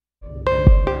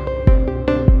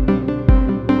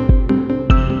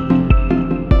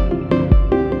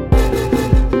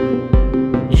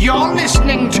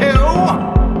listening to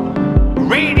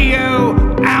Radio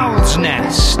Owl's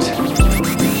Nest.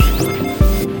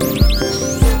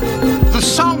 The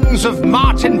songs of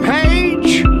Martin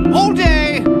Page, all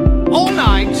day, all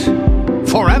night,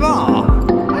 forever.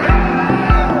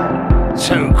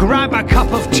 So grab a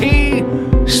cup of tea,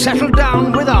 settle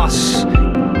down with us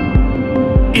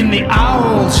in the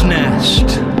Owl's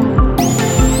Nest.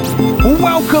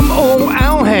 Welcome all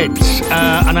owlheads,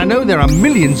 and I know there are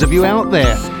millions of you out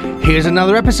there. Here's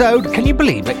another episode. Can you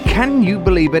believe it? Can you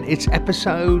believe it? It's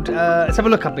episode, let's have a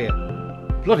look up here.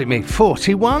 Bloody me,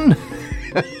 41.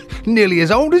 Nearly as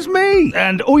old as me.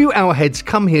 And all you owlheads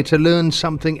come here to learn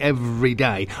something every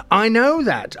day. I know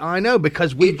that. I know,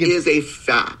 because we It is a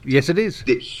fact. Yes, it is.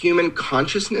 That human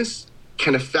consciousness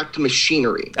can affect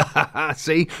machinery.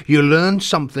 See, you learn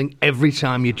something every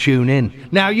time you tune in.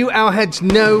 Now, you owlheads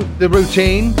know the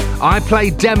routine. I play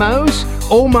demos,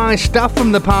 all my stuff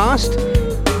from the past.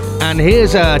 And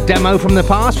here's a demo from the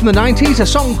past, from the 90s, a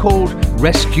song called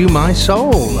Rescue My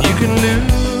Soul. You can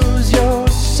lose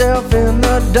yourself in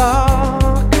the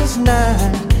darkest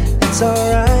night. It's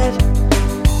alright,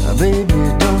 baby,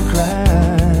 don't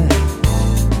cry.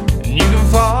 You can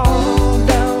fall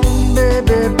down,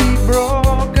 baby, be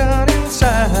broken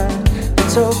inside.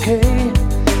 It's okay,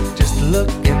 just look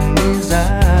in these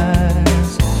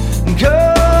eyes.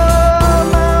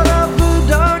 Come out of the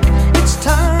dark, it's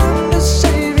time to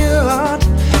save your heart.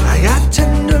 I got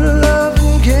tender love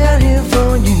and care here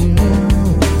for you.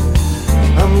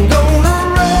 I'm gonna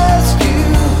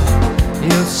rescue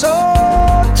your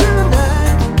soul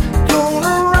tonight.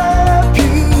 Gonna wrap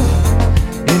you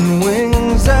in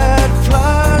wings that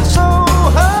fly so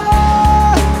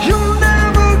high, you'll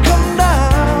never come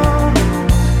down.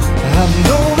 I'm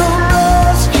gonna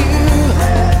rescue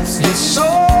your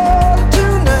soul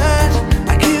tonight.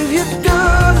 I give you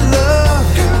good love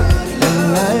and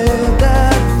light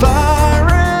that fire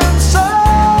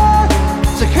inside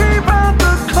to keep out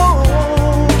the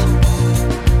cold.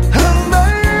 And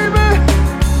baby,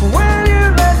 when you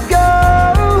let go,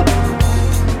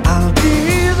 I'll be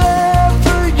there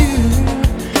for you,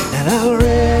 and I'll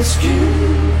rescue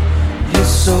your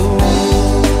soul.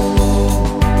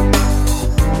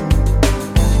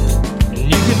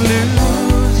 You can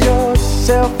lose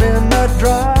yourself in the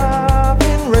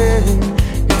driving rain.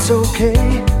 It's okay,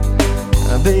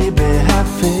 baby, have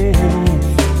faith.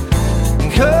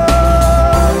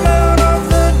 Come out of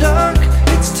the dark,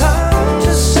 it's time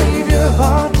to save your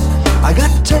heart. I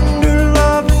got tender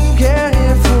love and care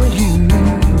here for you.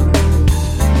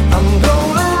 I'm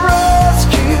gonna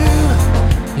rescue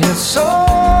your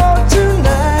soul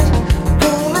tonight.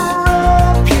 Gonna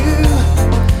wrap you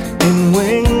in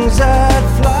wings that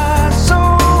fly so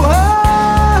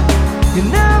high, you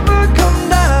never come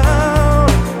down.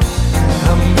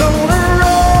 I'm gonna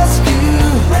rescue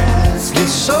your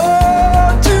soul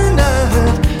tonight.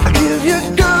 I give you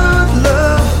good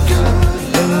love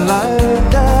and light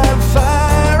that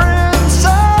fire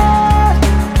inside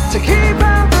to keep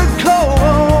out the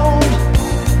cold.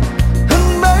 And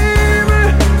baby,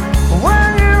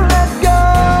 when you let go,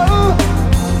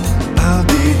 I'll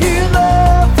be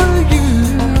there for you,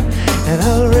 and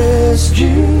I'll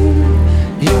rescue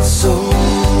your soul.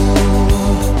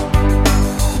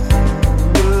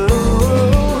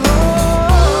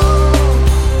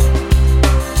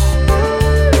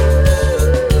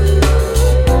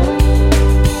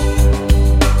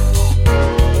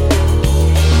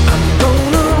 I'm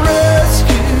gonna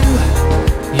rescue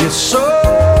your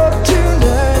soul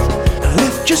tonight.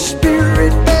 Lift your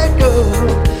spirit back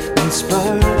up,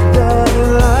 inspire that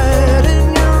light in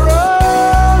your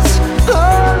eyes. Oh,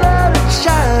 let it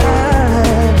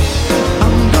shine.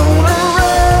 I'm gonna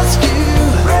rescue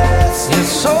your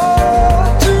soul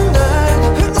tonight.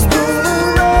 I'm gonna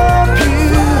wrap you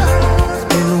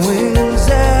in wings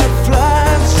that fly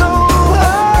so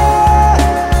high,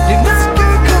 you never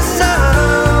come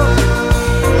down.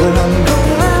 Well, I'm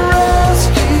gonna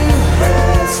rescue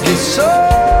your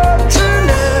soul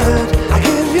tonight. I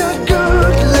give you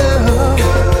good love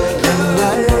and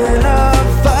light a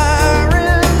fire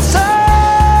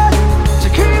inside to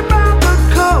keep out the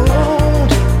cold.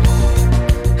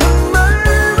 And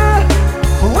baby,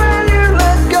 when you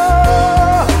let go,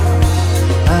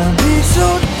 I'll be so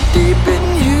deep in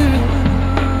you,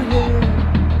 yeah.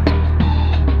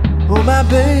 Oh, my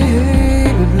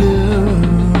baby blue.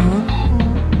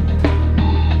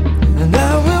 And I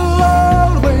will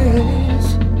always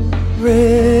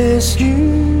rescue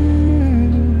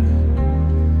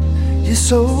your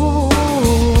soul.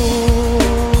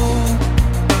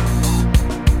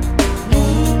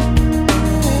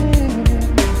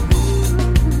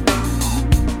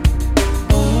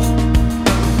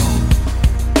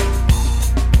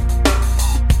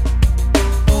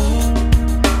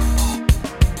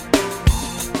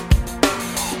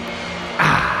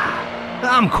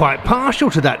 I'm quite partial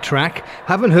to that track.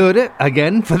 Haven't heard it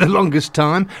again for the longest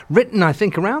time. Written, I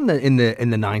think, around in the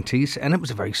 90s, and it was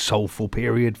a very soulful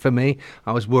period for me.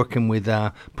 I was working with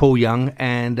Paul Young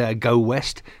and Go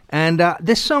West, and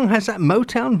this song has that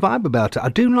Motown vibe about it. I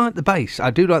do like the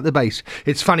bass.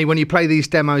 It's funny when you play these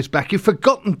demos back, you've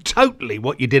forgotten totally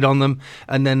what you did on them,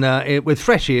 and then with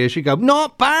fresh ears you go,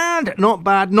 not bad,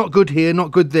 not good here, not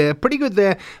good there, pretty good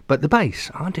there, but the bass,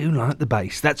 I do like the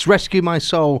bass. That's Rescue My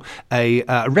Soul, a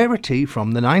rarity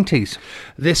from the 90s.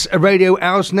 This Radio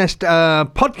Owl's Nest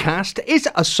podcast is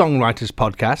a songwriter's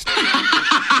podcast.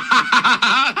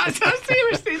 That's how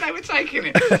seriously they were taking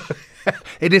it.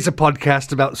 It is a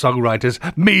podcast about songwriters.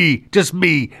 Me, just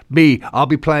me. I'll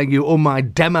be playing you all my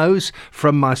demos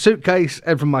from my suitcase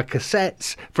and from my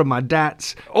cassettes, from my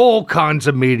DATs, all kinds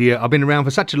of media. I've been around for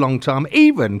such a long time,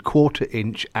 even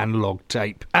quarter-inch analog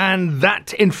tape. And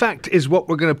that, in fact, is what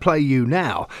we're going to play you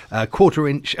now.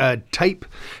 Quarter-inch tape,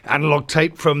 analog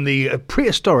tape from the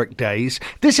prehistoric days.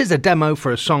 This is a demo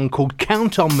for a song called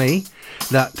Count on Me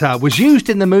that was used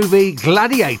in the movie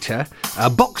Gladiator,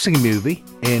 a boxing movie,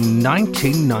 in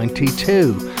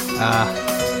 1992.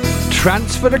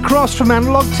 Transferred across from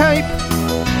analog tape.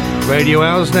 Radio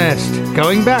Owl's Nest,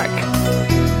 going back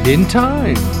in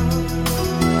time.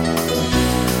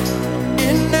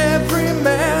 In every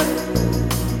man,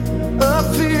 a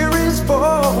fear is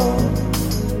born.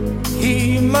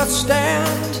 He must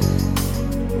stand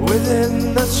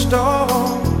within the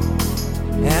storm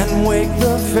and wake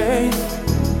the faith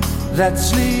that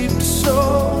sleeps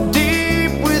so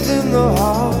deep within the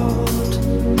heart.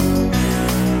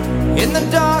 In the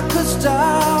darkest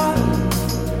hour,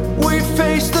 we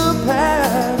face the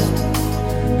past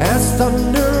as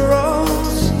thunder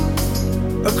rolls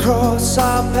across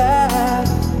our path,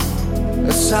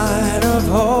 a sign of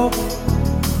hope.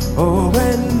 Oh,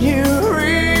 when you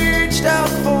reached out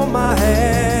for my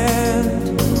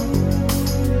hand,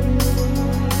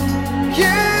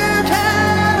 you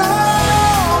can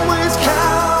always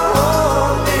count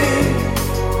on me.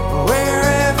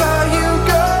 Wherever you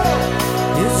go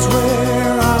is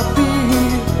where I'll be.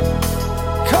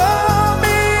 Call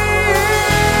me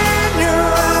in your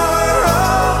hour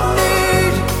of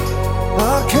need.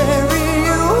 I'll carry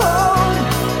you home,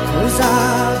 'cause I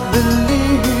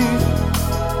believe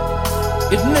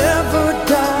it never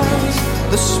dies.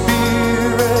 The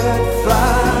spirit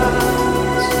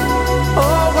flies.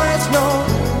 Always know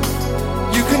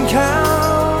you can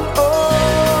count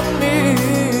on me.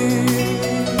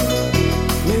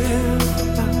 Yeah.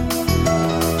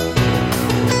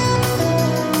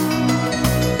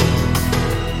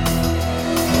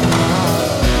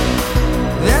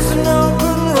 There's an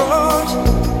open road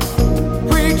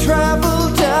we travel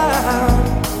down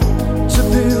to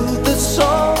build the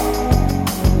soul,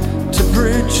 to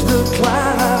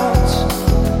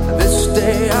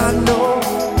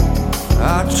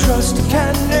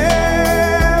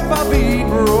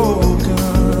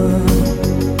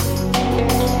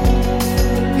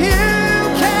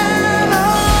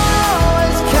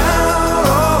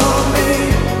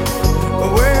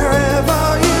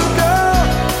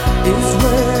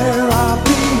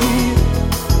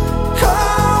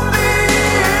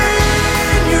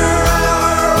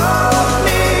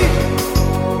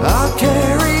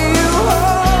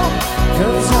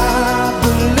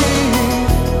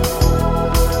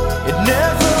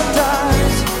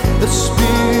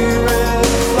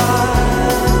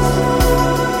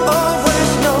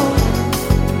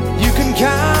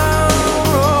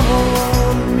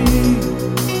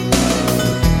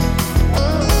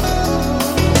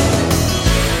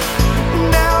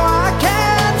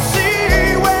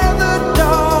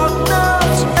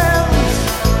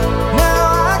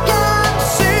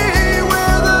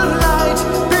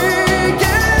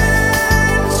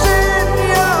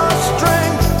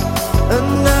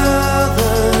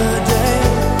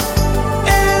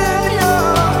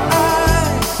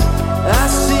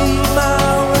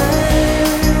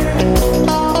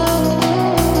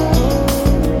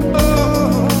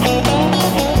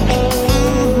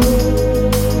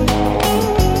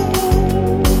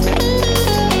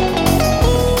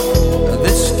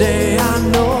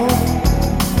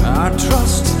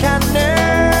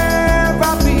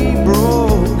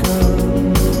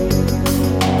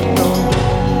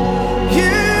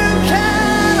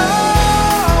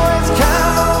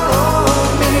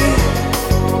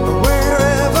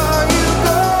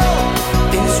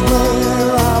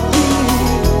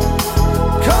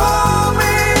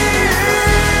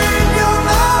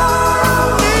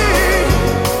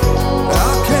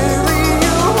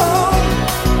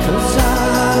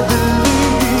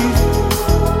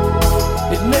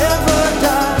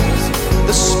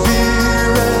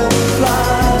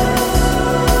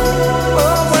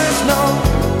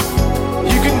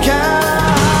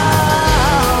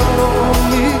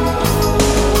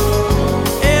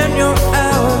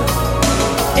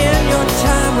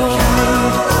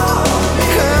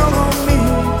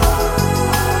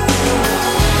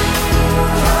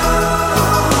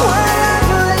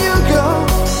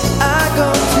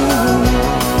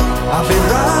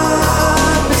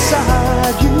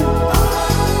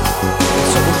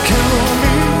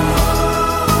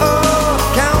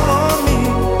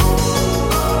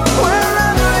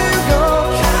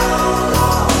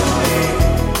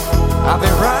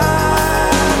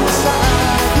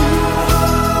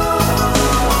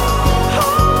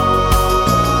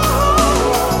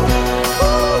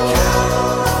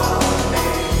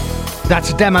That's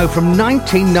a demo from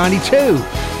 1992,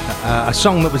 a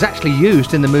song that was actually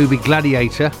used in the movie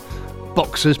Gladiator.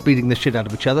 Boxers beating the shit out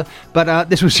of each other, but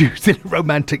this was used in a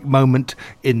romantic moment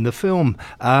in the film.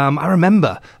 I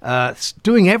remember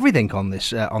doing everything on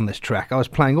this track. I was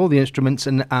playing all the instruments,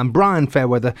 and Brian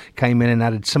Fairweather came in and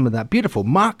added some of that beautiful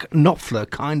Mark Knopfler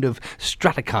kind of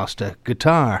Stratocaster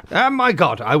guitar. And my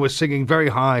God, I was singing very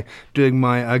high, doing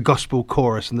my gospel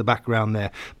chorus in the background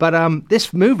there. But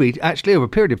this movie, actually, over a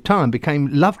period of time, became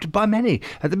loved by many.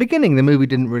 At the beginning, the movie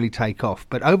didn't really take off,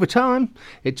 but over time,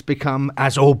 it's become,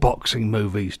 as all boxing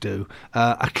movies do,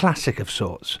 a classic of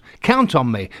sorts. Count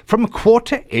on Me, from a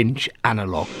 1/4-inch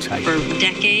analog tape. For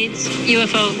decades,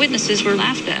 UFO witnesses were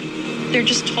laughed at. They're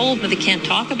just told that they can't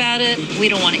talk about it, we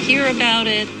don't want to hear about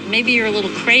it, maybe you're a little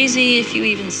crazy if you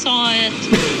even saw it.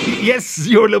 Yes,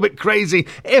 you're a little bit crazy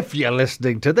if you're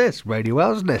listening to this Radio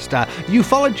Owl's Nest.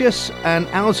 Ufologists and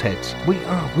owl's heads, we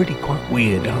are really quite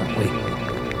weird, aren't we?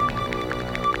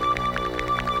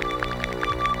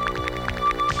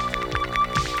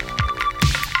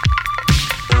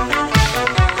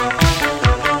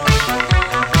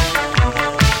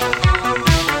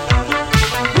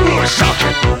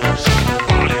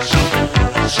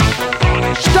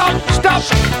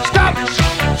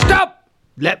 Stop!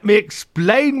 Let me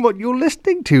explain what you're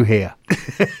listening to here.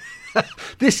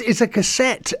 This is a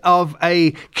cassette of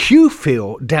a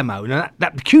Q-Feel demo. Now,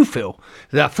 that Q-Feel,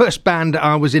 the first band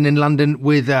I was in London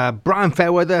with Brian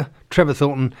Fairweather, Trevor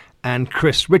Thornton and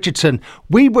Chris Richardson.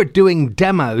 We were doing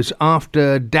demos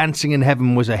after Dancing in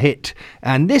Heaven was a hit,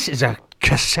 and this is a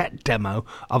cassette demo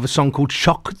of a song called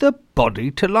Shock the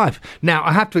Body to Life. Now,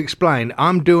 I have to explain,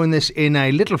 I'm doing this in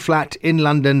a little flat in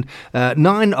London, 9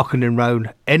 Ockenden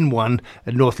Road, N1,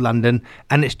 North London,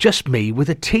 and it's just me with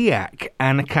a TIAC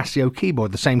and a Casio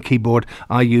keyboard, the same keyboard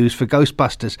I use for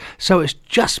Ghostbusters. So it's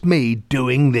just me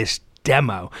doing this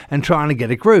demo and trying to get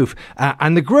a groove,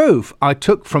 and the groove I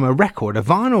took from a record, a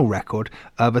vinyl record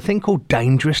of a thing called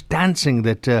Dangerous Dancing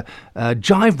that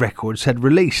Jive Records had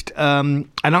released, and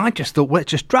I just thought, well, it's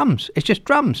just drums,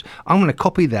 I'm going to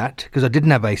copy that because I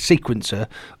didn't have a sequencer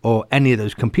or any of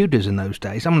those computers in those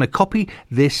days. I'm going to copy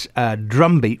this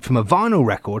drum beat from a vinyl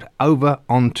record over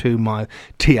onto my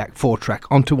TIAC 4-track,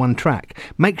 onto one track,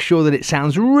 make sure that it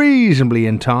sounds reasonably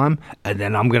in time, and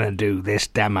then I'm going to do this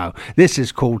demo. This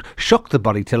is called Shock the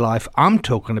Body to Life. I'm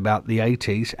talking about the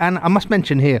 80s, and I must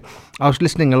mention here, I was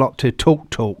listening a lot to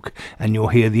Talk, and you'll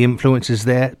hear the influences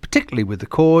there, particularly with the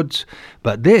chords,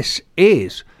 but this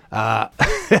is not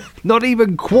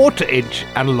even 1/4-inch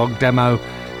analog demo,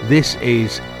 this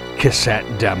is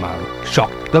cassette demo,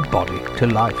 Shock the Body to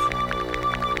Life.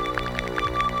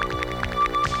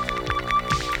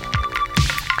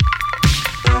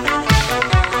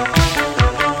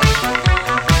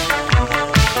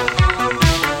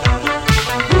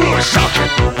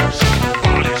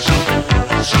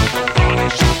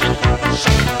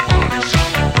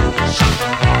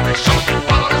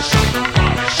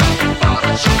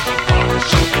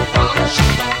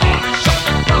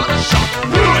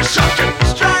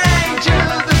 Stranger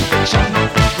than fiction,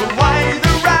 the way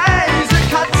the ride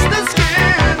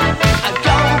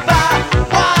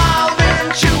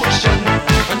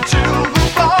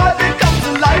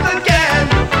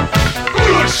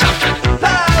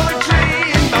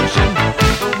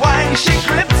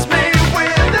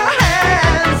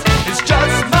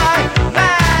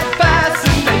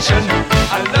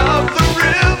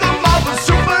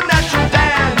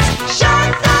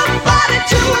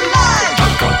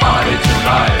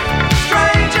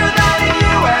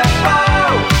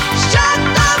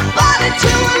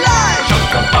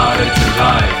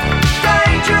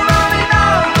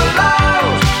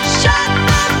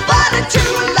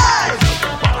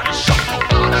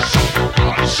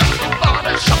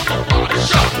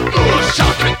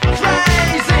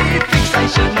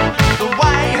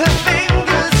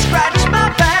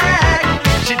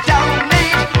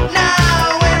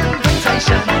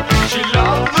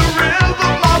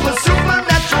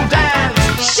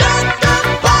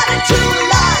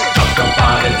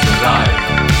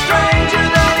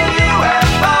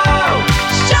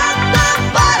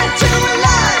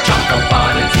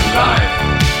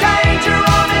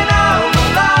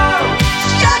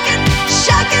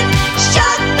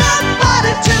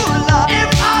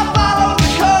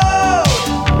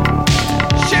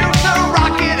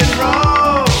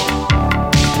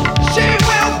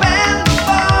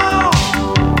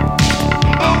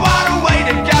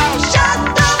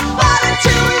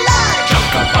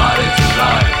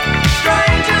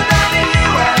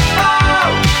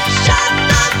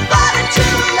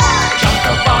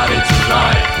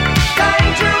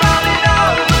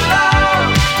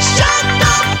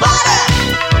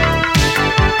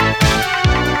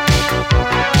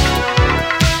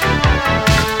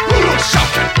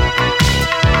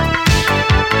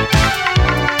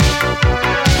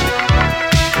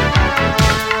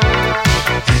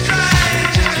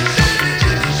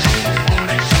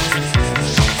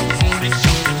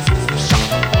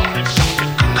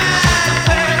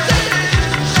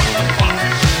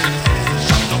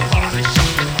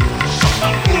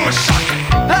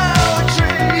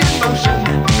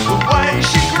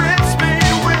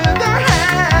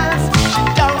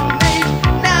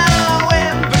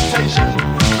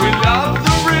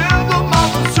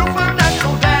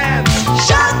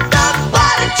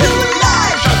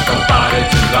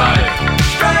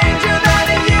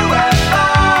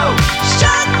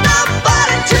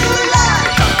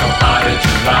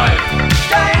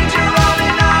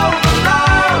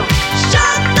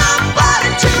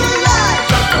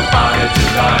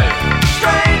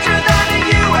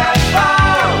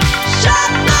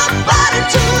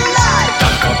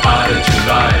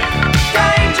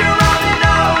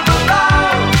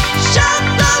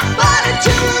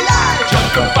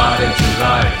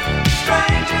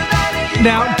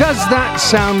Does that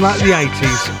sound like the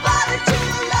 80s?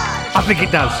 I think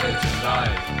it does.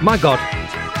 My God.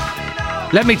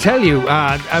 Let me tell you,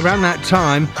 around that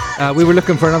time, we were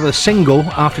looking for another single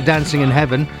after Dancing in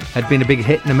Heaven had been a big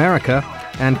hit in America.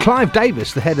 And Clive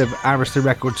Davis, the head of Arista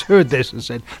Records, heard this and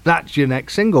said, that's your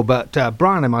next single. But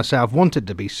Brian and myself wanted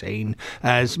to be seen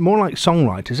as more like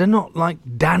songwriters and not like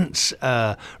dance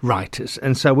writers.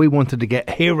 And so we wanted to get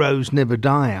Heroes Never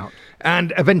Die out.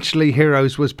 And eventually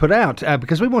Heroes was put out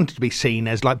because we wanted to be seen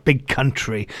as like big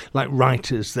country, like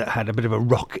writers that had a bit of a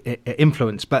rock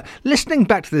influence. But listening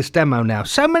back to this demo now,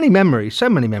 so many memories.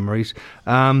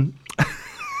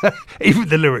 Even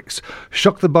the lyrics,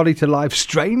 shock the body to life,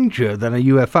 stranger than a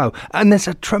UFO. And there's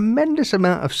a tremendous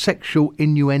amount of sexual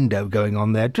innuendo going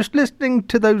on there. Just listening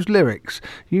to those lyrics,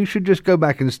 you should just go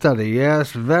back and study.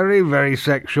 Yes, very, very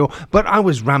sexual. But I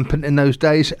was rampant in those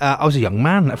days. I was a young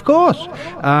man, of course.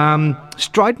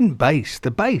 Strident bass.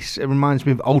 The bass, it reminds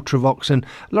me of Ultravox and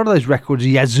a lot of those records,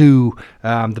 Yazoo.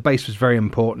 The bass was very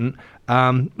important.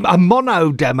 A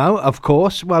mono demo, of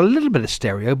course. Well, a little bit of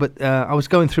stereo, but I was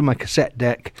going through my cassette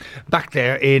deck back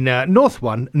there in North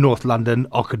London,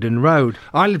 Ockenden Road.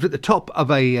 I lived at the top of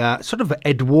a sort of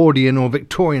Edwardian or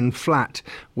Victorian flat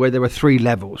where there were 3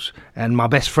 levels. And my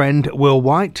best friend, Will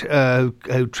White,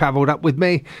 who travelled up with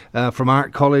me from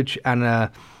Art College, and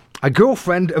a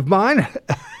girlfriend of mine,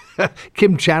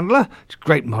 Kim Chandler,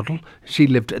 great model. She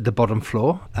lived at the bottom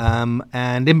floor.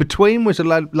 And in between was a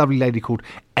lovely lady called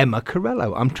Emma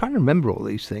Corello. I'm trying to remember all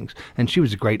these things. And she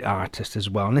was a great artist as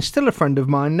well. And is still a friend of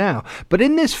mine now. But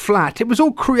in this flat, it was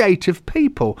all creative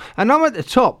people. And I'm at the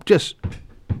top, just,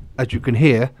 as you can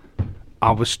hear,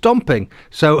 I was stomping.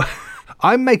 So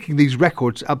I'm making these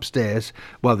records upstairs,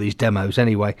 well, these demos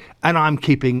anyway, and I'm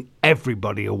keeping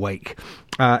everybody awake.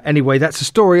 Anyway, that's the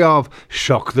story of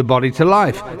Shock the Body to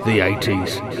Life, the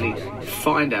 80s.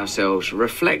 Find ourselves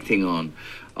reflecting on,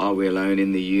 are we alone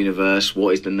in the universe?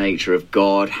 What is the nature of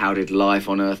God? How did life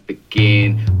on Earth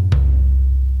begin?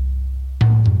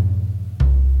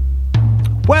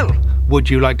 Well, would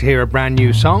you like to hear a brand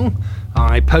new song?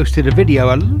 I posted a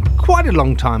video quite a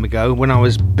long time ago when I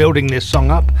was building this song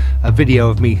up, a video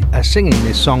of me singing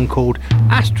this song called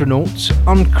Astronauts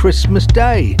on Christmas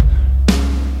Day.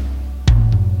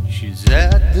 She's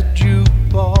at the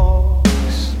jukebox,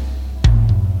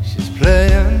 she's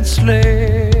playing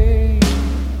sleigh.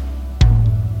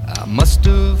 I must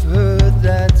have heard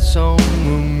that song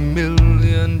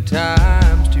 1,000,000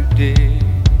 times today.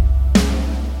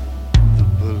 The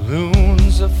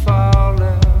balloons are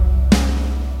falling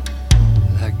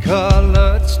like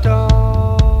colored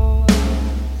stars,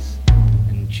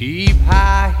 and cheap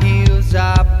high heels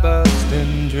are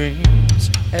bursting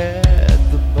dreams at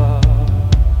the bar.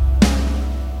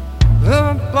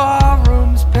 The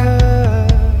barroom's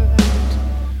packed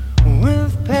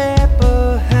with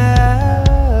paper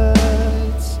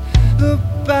hats. The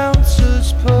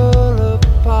bouncers pull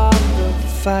apart the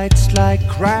fights like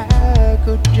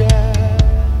Cracker Jacks.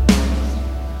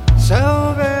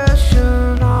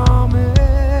 Salvation Army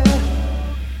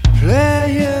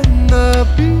playing the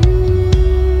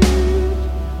beat.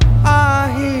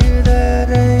 I hear that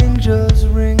angels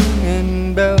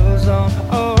ringing bells on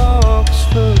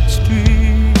Oxford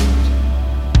Street.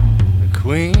 The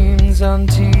Queen's on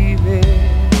TV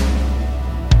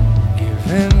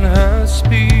giving her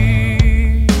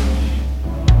speech,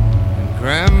 and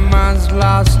Grandma's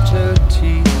lost her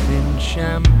teeth in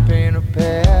champagne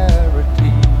aperitifs.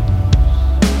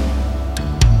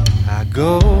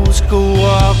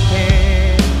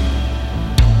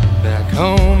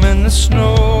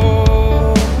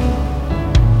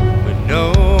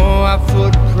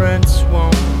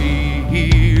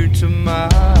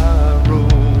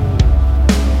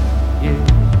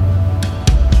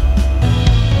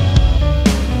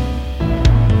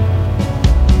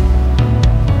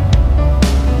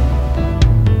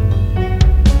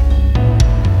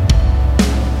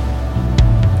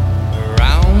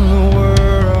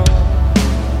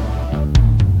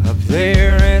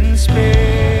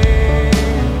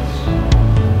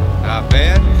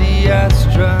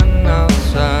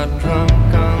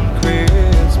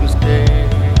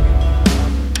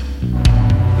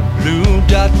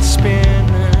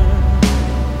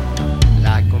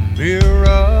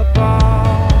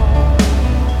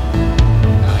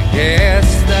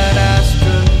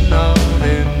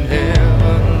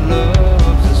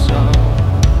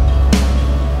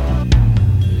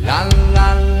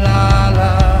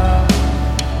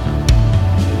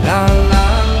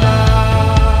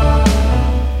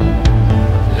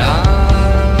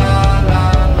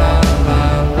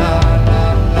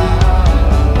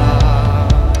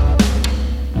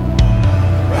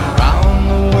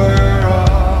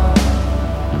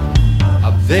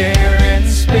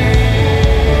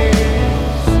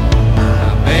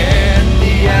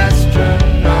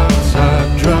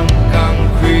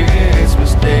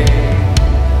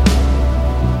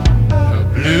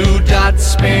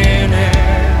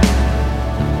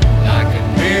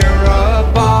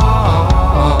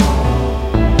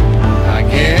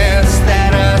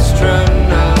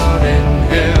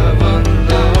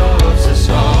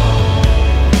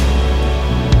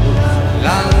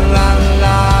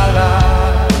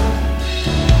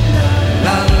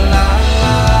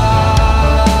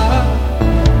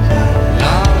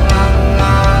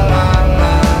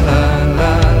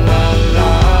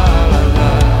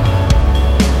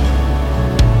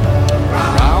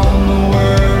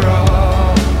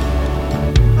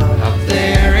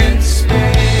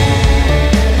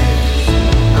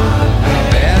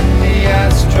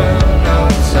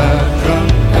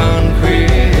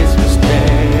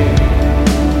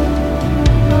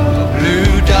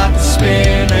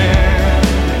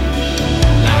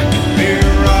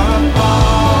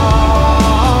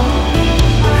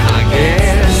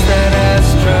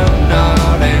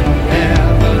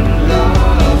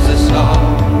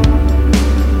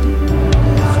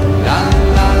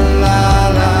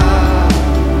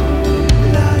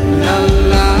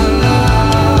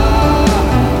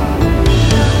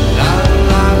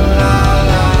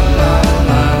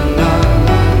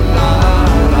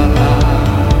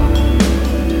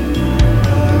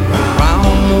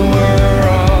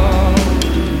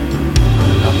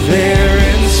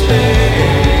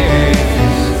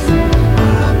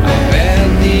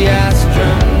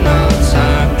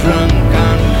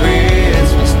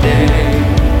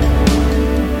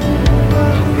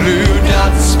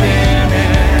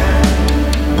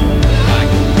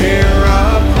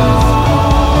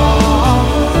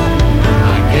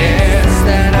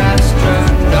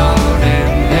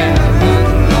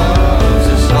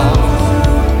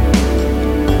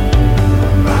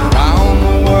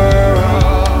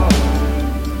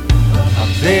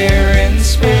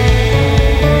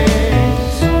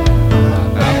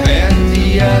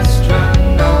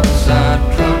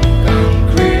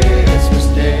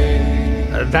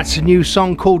 That's a new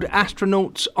song called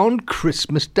Astronauts on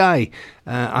Christmas Day.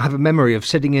 I have a memory of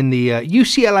sitting in the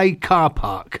UCLA car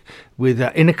park with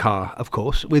in a car, of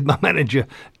course, with my manager,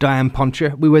 Diane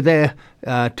Poncher. We were there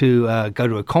to go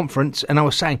to a conference, and I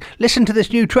was saying, listen to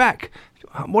this new track.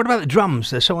 What about the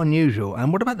drums? They're so unusual.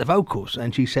 And what about the vocals?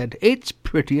 And she said, it's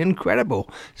pretty incredible.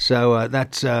 So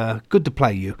that's good to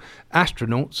play you.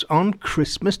 Astronauts on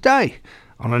Christmas Day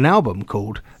on an album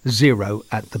called Zero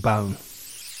at the Bone.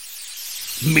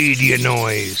 Media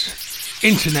noise.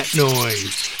 Internet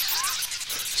noise.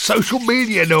 Social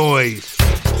media noise.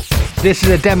 This is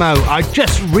a demo I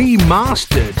just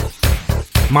remastered.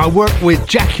 My work with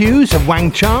Jack Hughes of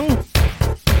Wang Chung.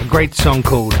 A great song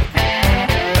called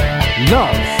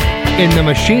Love in the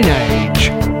Machine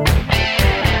Age.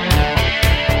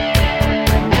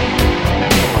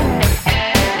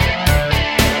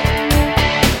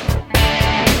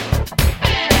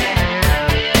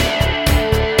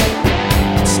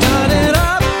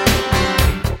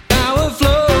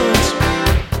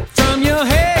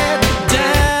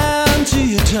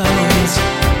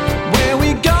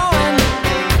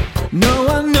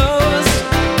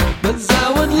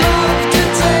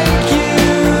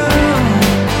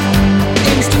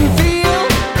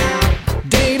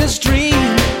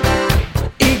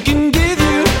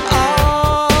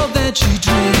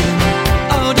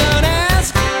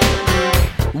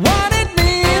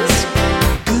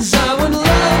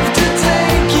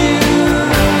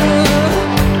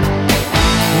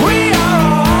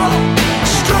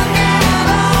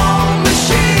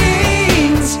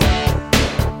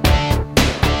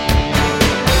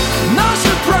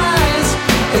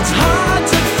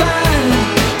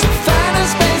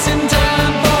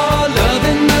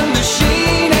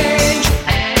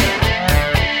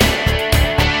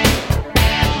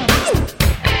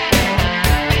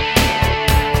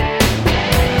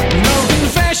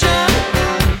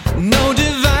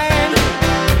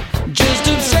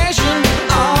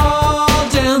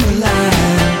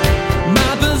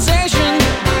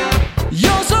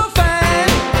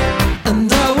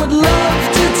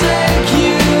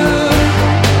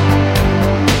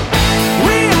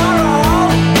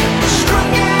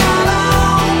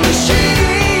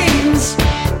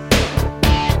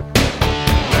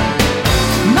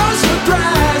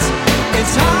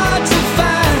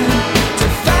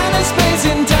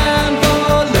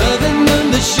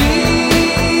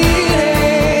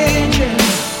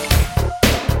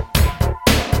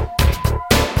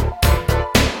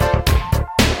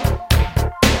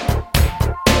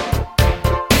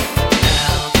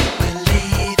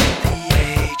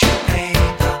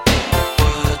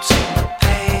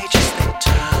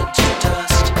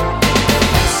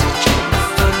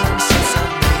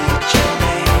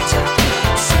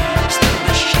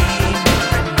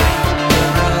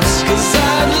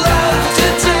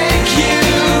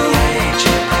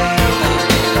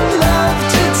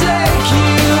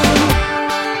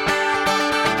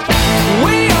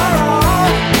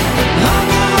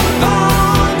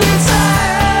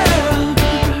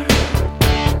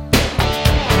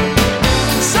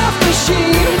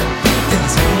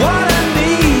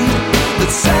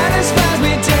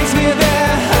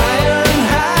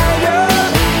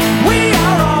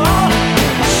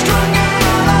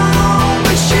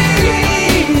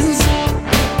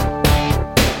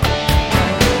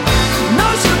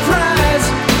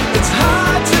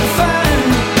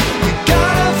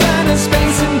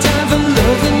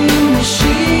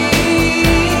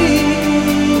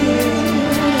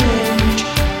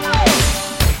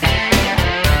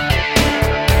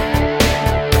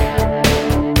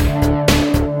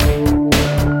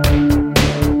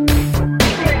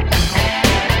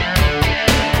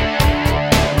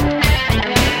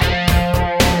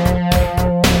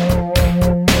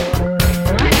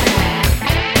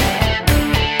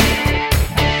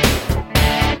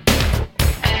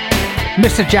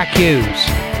 Mr. Jack Hughes,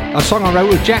 a song I wrote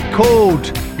with Jack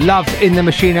called Love in the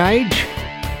Machine Age.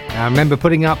 I remember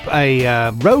putting up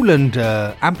a Roland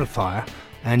amplifier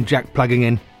and Jack plugging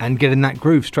in and getting that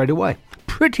groove straight away.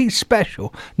 Pretty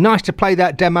special. Nice to play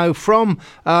that demo from,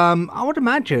 I would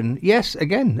imagine, yes,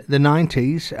 again, the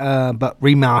 90s, but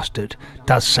remastered.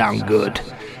 Does sound good.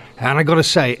 And I got to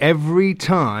say, every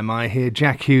time I hear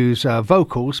Jack Hughes'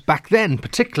 vocals, back then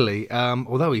particularly,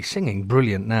 although he's singing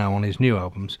brilliant now on his new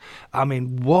albums, I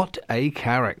mean, what a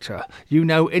character. You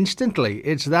know instantly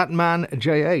it's that man,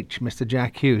 JH, Mr.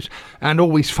 Jack Hughes, and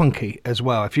always funky as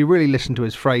well. If you really listen to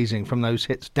his phrasing from those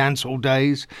hits, Dance All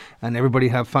Days and Everybody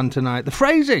Have Fun Tonight, the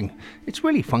phrasing, it's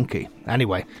really funky.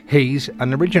 Anyway, he's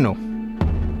an original.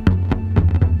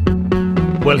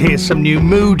 Well, here's some new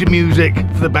mood music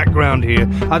for the background here.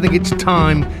 I think it's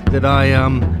time that I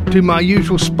do my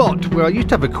usual spot where I used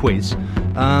to have a quiz.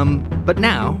 But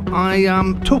now I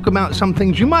talk about some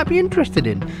things you might be interested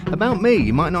in, about me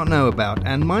you might not know about,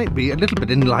 and might be a little bit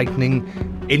enlightening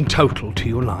in total to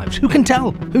your lives. Who can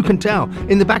tell? Who can tell?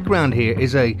 In the background here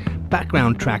is a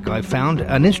background track I found,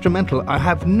 an instrumental. I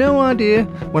have no idea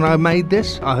when I made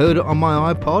this. I heard it on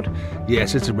my iPod.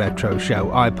 Yes, it's a retro show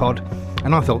iPod.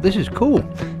 And I thought, this is cool.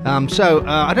 So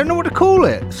I don't know what to call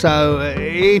it. So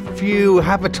if you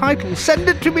have a title, send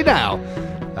it to me now.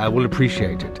 I will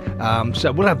appreciate it.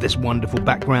 So we'll have this wonderful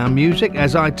background music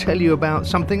as I tell you about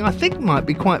something I think might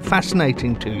be quite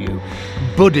fascinating to you.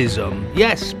 Buddhism.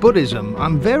 Yes, Buddhism.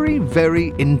 I'm very,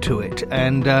 very into it.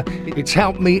 And it's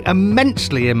helped me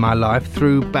immensely in my life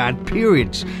through bad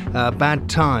periods, bad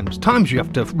times. Times you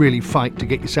have to really fight to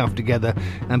get yourself together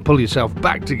and pull yourself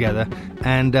back together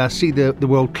and see the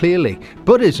world clearly.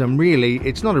 Buddhism, really,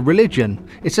 it's not a religion.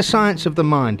 It's a science of the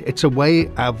mind. It's a way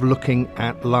of looking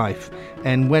at life.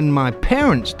 And when my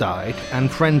parents died and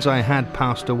friends I had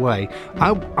passed away,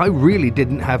 I really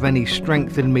didn't have any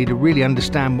strength in me to really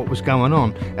understand what was going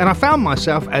on. And I found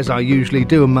myself, as I usually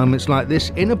do in moments like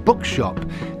this, in a bookshop.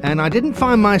 And I didn't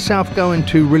find myself going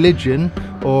to religion,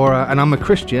 and I'm a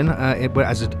Christian,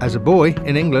 as a boy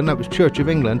in England, that was Church of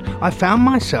England. I found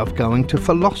myself going to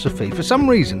philosophy for some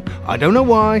reason. I don't know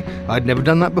why, I'd never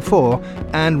done that before.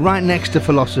 And right next to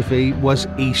philosophy was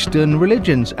Eastern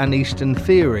religions and Eastern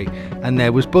theory. And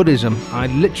there was Buddhism. I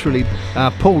literally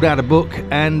pulled out a book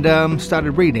and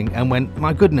started reading and went,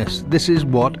 my goodness, this is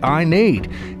what I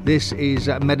need. This is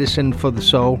medicine for the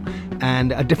soul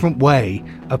and a different way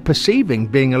of perceiving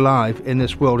being alive in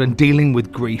this world and dealing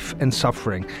with grief and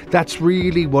suffering. That's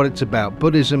really what it's about.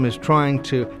 Buddhism is trying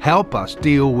to help us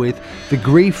deal with the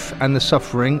grief and the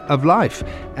suffering of life.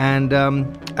 And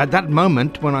at that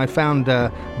moment when I found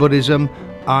Buddhism,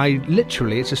 I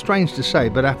literally, it's strange to say,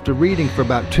 but after reading for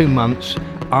about 2 months,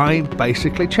 I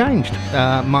basically changed.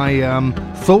 My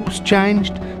thoughts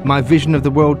changed, my vision of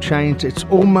the world changed. It's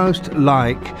almost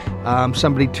like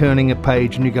somebody turning a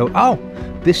page and you go, oh,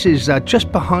 this is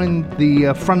just behind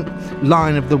the front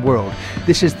line of the world.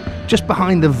 This is just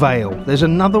behind the veil. There's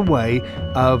another way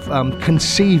of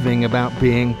conceiving about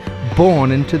being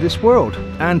born into this world.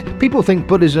 And people think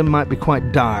Buddhism might be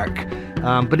quite dark.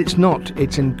 But it's not.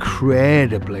 It's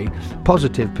incredibly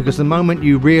positive, because the moment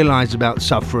you realize about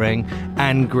suffering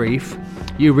and grief,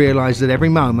 you realize that every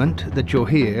moment that you're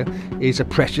here is a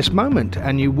precious moment,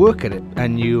 and you work at it,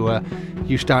 and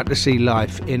you start to see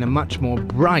life in a much more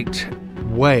bright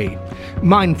way.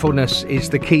 Mindfulness is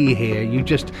the key here.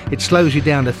 It slows you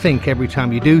down to think every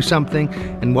time you do something,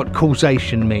 and what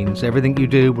causation means. Everything you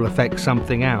do will affect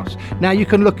something else. Now you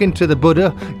can look into the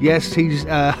Buddha. Yes,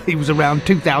 he was around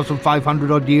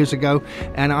 2,500 odd years ago,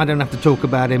 and I don't have to talk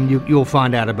about him. You'll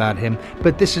find out about him.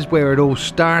 But this is where it all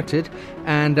started,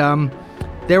 and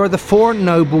there are the Four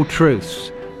Noble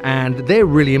Truths. And they're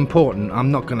really important. I'm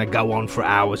not going to go on for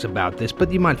hours about this,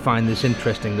 but you might find this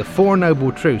interesting. The Four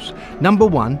Noble Truths. Number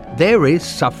 1, there is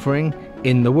suffering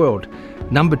in the world.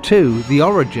 Number 2, the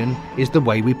origin is the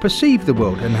way we perceive the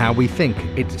world and how we think.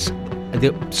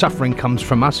 The suffering comes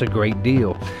from us a great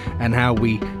deal, and how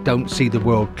we don't see the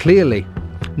world clearly.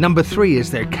 Number 3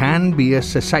 is there can be a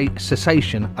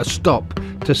cessation, a stop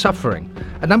to suffering.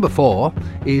 And number 4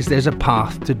 is there's a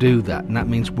path to do that, and that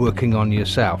means working on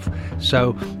yourself.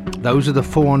 So those are the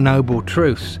Four Noble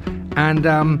Truths. And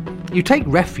you take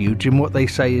refuge in what they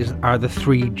say are the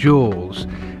 3 jewels.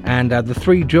 And the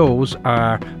 3 jewels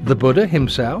are the Buddha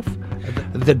himself,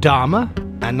 the Dharma,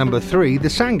 and number 3, the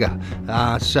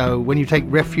Sangha. So when you take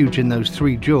refuge in those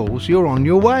 3 jewels, you're on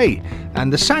your way.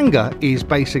 And the Sangha is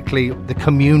basically the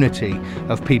community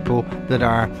of people that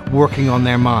are working on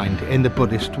their mind in the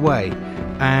Buddhist way.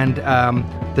 And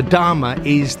the Dharma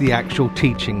is the actual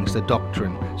teachings, the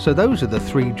doctrine. So those are the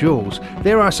 3 jewels.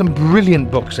 There are some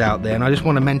brilliant books out there, and I just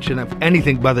want to mention if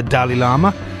anything by the Dalai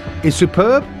Lama is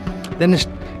superb. Then there's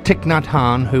Thich Nhat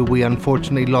Hanh, who we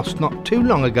unfortunately lost not too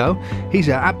long ago. He's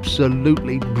an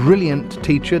absolutely brilliant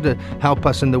teacher to help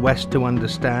us in the West to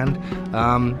understand.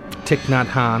 Thich Nhat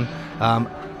Hanh,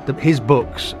 his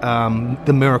books,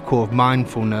 The Miracle of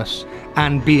Mindfulness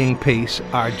and Being Peace,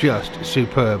 are just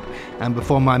superb. And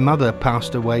before my mother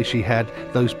passed away, she had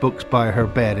those books by her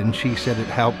bed, and she said it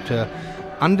helped her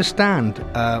understand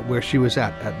where she was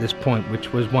at this point,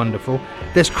 which was wonderful.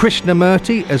 There's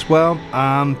Krishnamurti as well,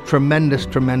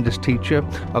 tremendous teacher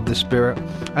of the spirit.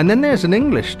 And then there's an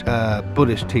English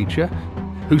Buddhist teacher,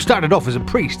 who started off as a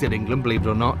priest in England, believe it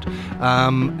or not,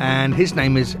 and his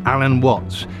name is Alan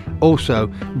Watts. Also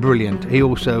brilliant. He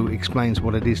also explains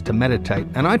what it is to meditate,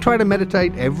 and I try to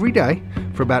meditate every day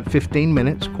for about 15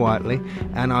 minutes quietly,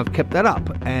 and I've kept that up.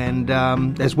 And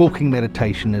there's walking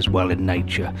meditation as well in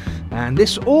nature, and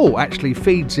this all actually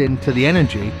feeds into the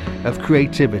energy of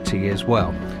creativity as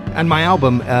well. And my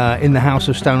album, In the House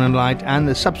of Stone and Light, and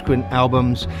the subsequent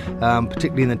albums,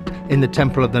 particularly in the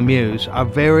Temple of the Muse, are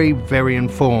very, very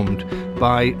informed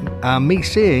by me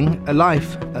seeing a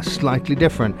life slightly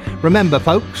different. Remember,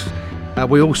 folks,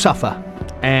 we all suffer,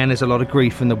 and there's a lot of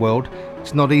grief in the world.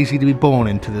 It's not easy to be born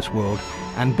into this world,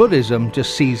 and Buddhism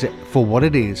just sees it for what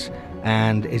it is,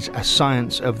 and is a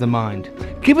science of the mind.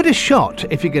 Give it a shot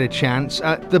if you get a chance.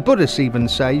 The Buddhists even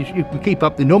say you can keep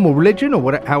up the normal religion or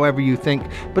whatever, however you think,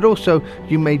 but also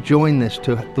you may join this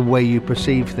to the way you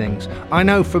perceive things. I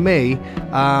know for me,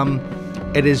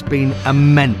 it has been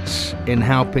immense in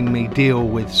helping me deal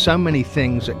with so many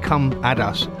things that come at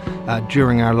us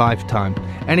during our lifetime.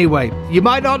 Anyway, you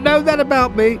might not know that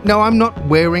about me. No, I'm not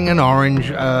wearing an orange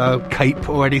cape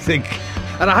or anything,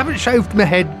 and I haven't shaved my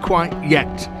head quite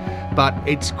yet. But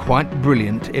it's quite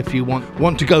brilliant if you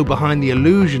want to go behind the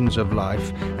illusions of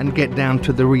life and get down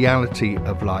to the reality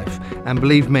of life. And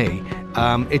believe me,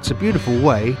 it's a beautiful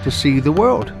way to see the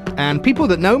world. And people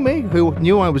that know me, who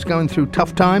knew I was going through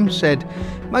tough times, said,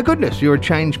 "My goodness, you're a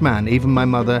changed man." Even my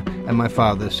mother and my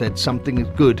father said something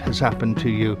good has happened to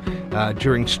you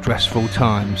during stressful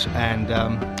times. And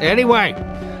anyway,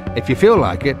 if you feel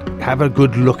like it, have a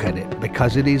good look at it,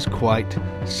 because it is quite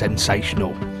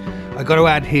sensational. I've got to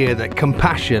add here that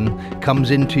compassion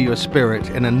comes into your spirit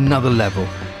in another level.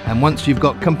 And once you've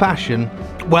got compassion,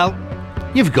 well,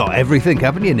 you've got everything,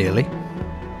 haven't you, nearly?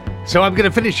 So I'm going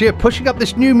to finish here pushing up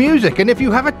this new music. And if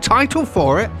you have a title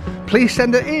for it, please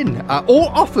send it in. All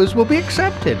offers will be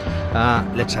accepted.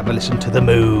 Let's have a listen to The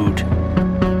Mood.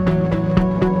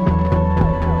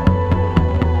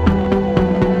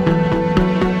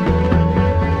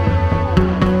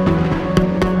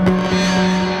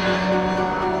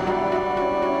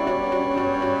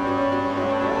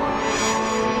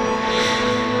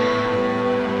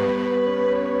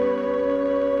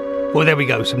 Well, there we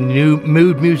go, some new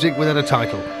mood music without a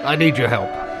title. I need your help.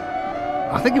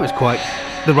 I think it was quite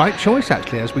the right choice,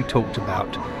 actually, as we talked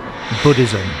about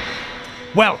Buddhism.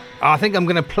 Well, I think I'm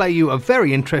going to play you a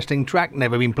very interesting track,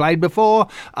 never been played before.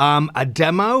 A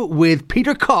demo with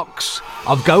Peter Cox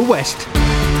of Go West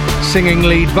singing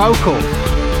lead vocal.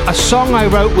 A song I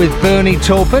wrote with Bernie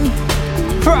Taupin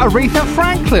for Aretha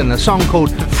Franklin, a song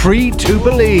called Free to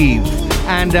Believe.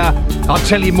 And I'll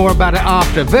tell you more about it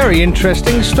after. Very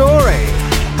interesting story.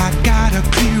 I got a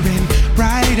clear and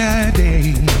brighter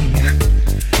day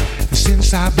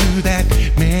since I blew that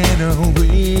man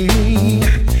away.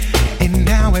 And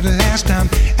now at last I'm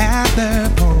at the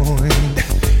point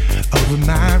of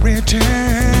my return.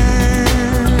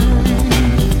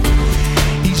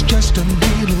 He's just a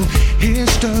little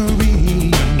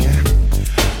history,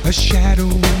 a shadow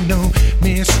with no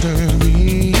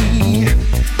mystery.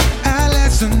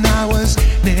 I was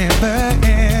never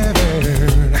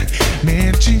ever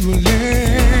meant to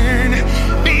learn.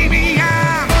 Baby,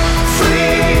 I'm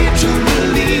free to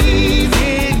believe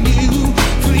in you,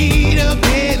 free to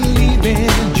believe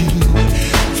in you,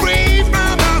 free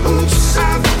from the hoops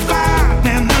of fire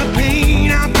and the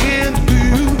pain I've been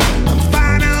through. I'm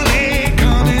finally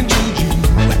coming to you.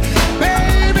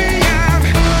 Baby, I'm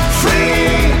free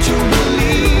to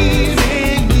believe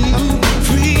in you,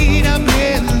 free to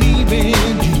believe in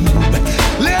you.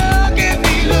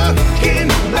 Looking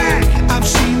back, I've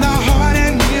seen the heart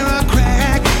and mirror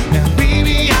crack. Now,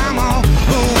 baby, I'm all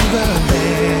over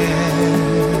that,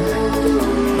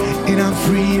 and I'm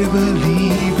free to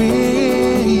believe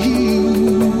in you,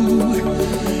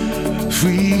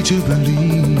 free to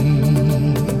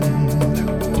believe.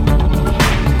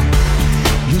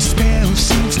 Your spell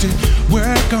seems to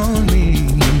work on me.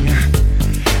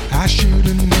 I should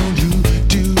have known you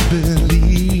to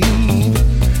believe,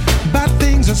 but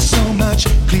things are so much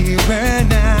clearer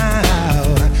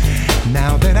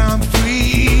now that I'm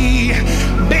free.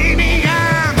 Baby,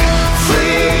 I'm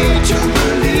free to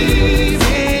believe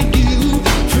in you,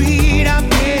 free to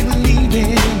believe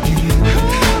in you,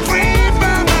 free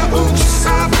from the hoops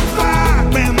of fire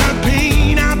and the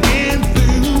pain I've been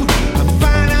through. I'm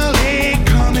finally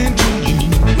coming to you.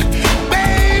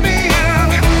 Baby,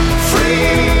 I'm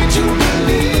free to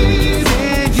believe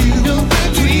in you,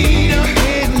 free to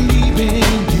believe in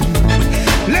you.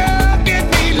 Looking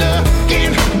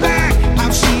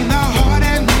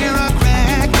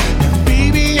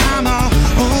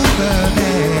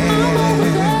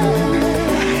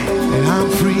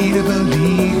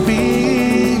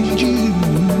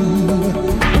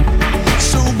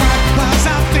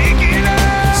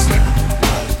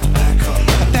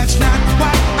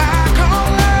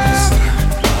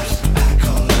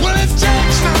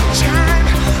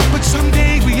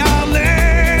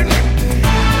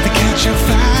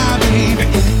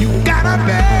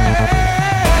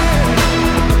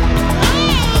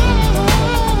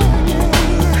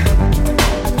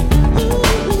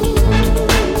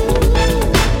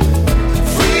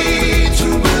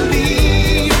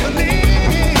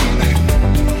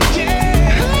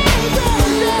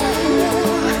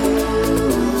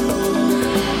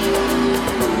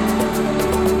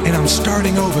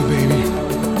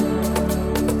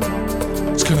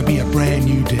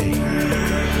new day.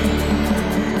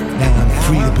 Now I'm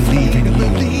free to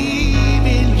believe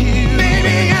in you.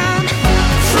 Baby, I'm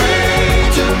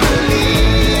free to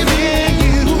believe in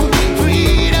you.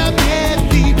 Free to believe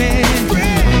in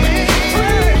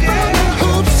you.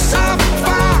 Hopes are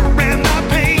far and the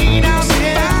pain I've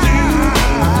been through.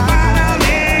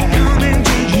 Finally coming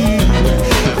to you.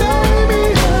 Baby,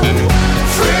 I'm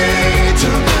free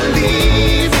to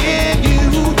believe in you.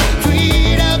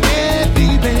 Free to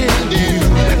believe in you.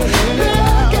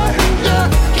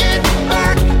 Get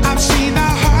back. I've seen the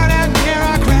heart and there I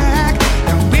crack.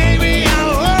 Now baby,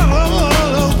 I'm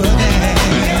all over that.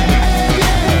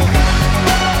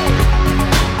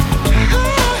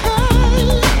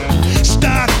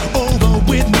 Start over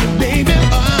with me, baby.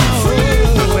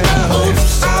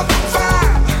 Hopes are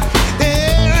fire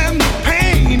and the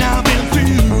pain I've been through.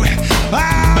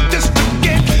 Just to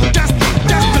get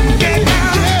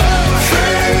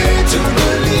free to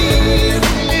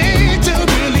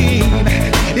believe,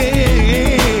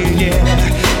 yeah.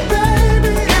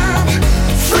 Baby, I'm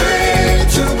free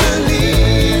to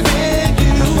believe in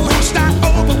you. Start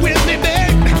over with me,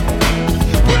 baby.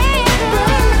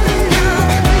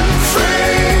 Free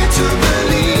to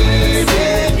believe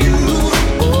in you.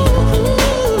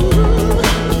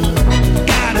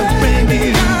 Gotta bring me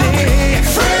there.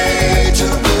 Free to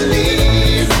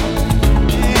believe.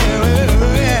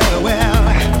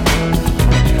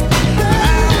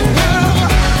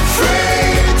 Free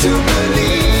to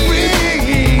believe.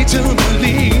 Free to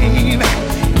believe.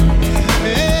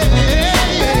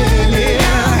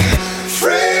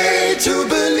 Free to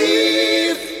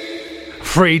believe.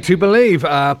 Free to believe.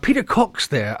 Peter Cox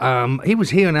there. He was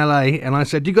here in LA, and I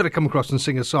said, "You got to come across and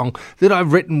sing a song that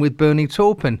I've written with Bernie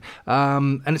Taupin."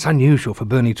 And it's unusual for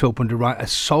Bernie Taupin to write a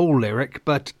soul lyric,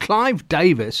 but Clive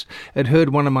Davis had heard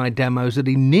one of my demos that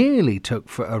he nearly took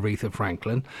for Aretha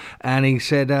Franklin, and he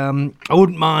said, "I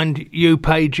wouldn't mind you,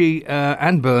 Pagey,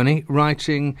 and Bernie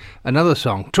writing another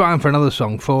song, trying for another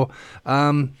song for."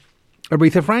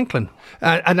 Aretha Franklin.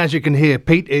 And as you can hear,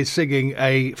 Pete is singing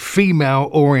a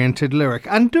female-oriented lyric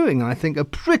and doing, I think, a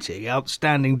pretty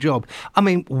outstanding job. I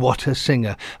mean, what a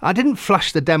singer. I didn't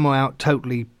flush the demo out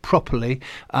totally properly,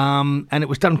 and it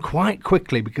was done quite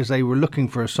quickly because they were looking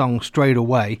for a song straight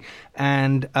away.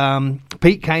 And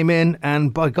Pete came in,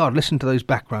 and by God, listen to those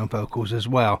background vocals as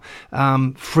well.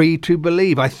 Free to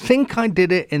Believe. I think I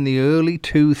did it in the early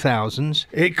 2000s.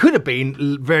 It could have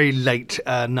been very late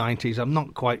 90s, I'm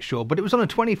not quite sure, but it was on a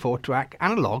 24-track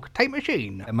analog tape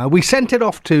machine. We sent it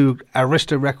off to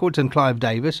Arista Records and Clive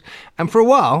Davis, and for a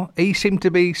while he seemed to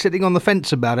be sitting on the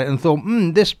fence about it and thought,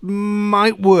 this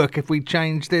might work if we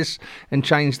change this and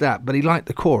change that. But he liked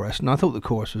the chorus, and I thought the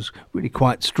chorus was really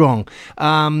quite strong.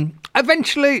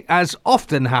 Eventually, as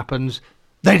often happens,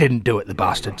 they didn't do it, the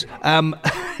bastards.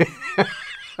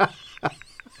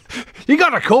 You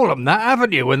got to call them that,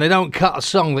 haven't you, when they don't cut a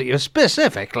song that you've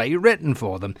specifically written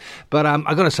for them. But I've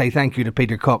got to say thank you to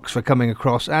Peter Cox for coming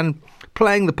across and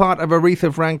playing the part of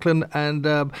Aretha Franklin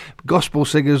and gospel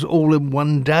singers all in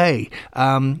one day.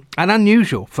 And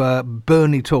unusual for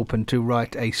Bernie Taupin to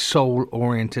write a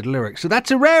soul-oriented lyric. So that's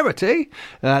a rarity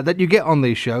that you get on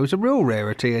these shows, a real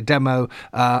rarity, a demo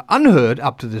unheard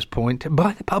up to this point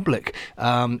by the public.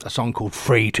 A song called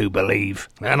Free to Believe.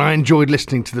 And I enjoyed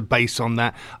listening to the bass on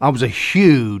that. I was a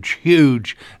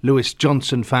huge Louis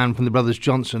Johnson fan from the Brothers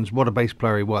Johnsons. What a bass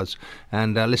player he was.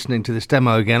 And listening to this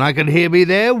demo again, I could hear me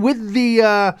there with the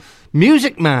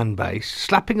Music Man bass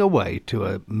slapping away to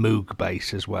a Moog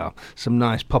bass as well. Some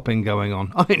nice popping going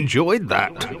on. I enjoyed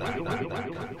that.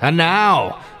 And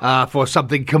now, for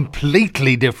something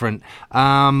completely different,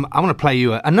 I want to play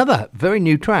you another very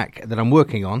new track that I'm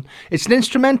working on. It's an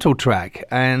instrumental track,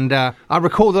 and I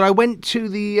recall that I went to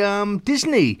the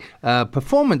Disney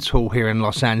Performance Hall here in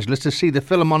Los Angeles to see the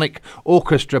Philharmonic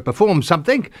Orchestra perform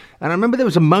something, and I remember there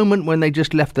was a moment when they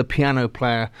just left the piano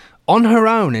player on her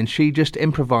own, and she just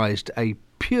improvised a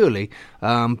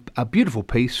beautiful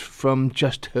piece from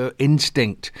just her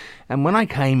instinct. And when I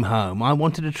came home, I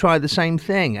wanted to try the same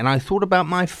thing, and I thought about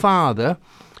my father,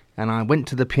 and I went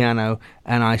to the piano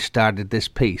and I started this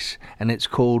piece, and it's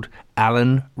called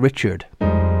Alan Richard.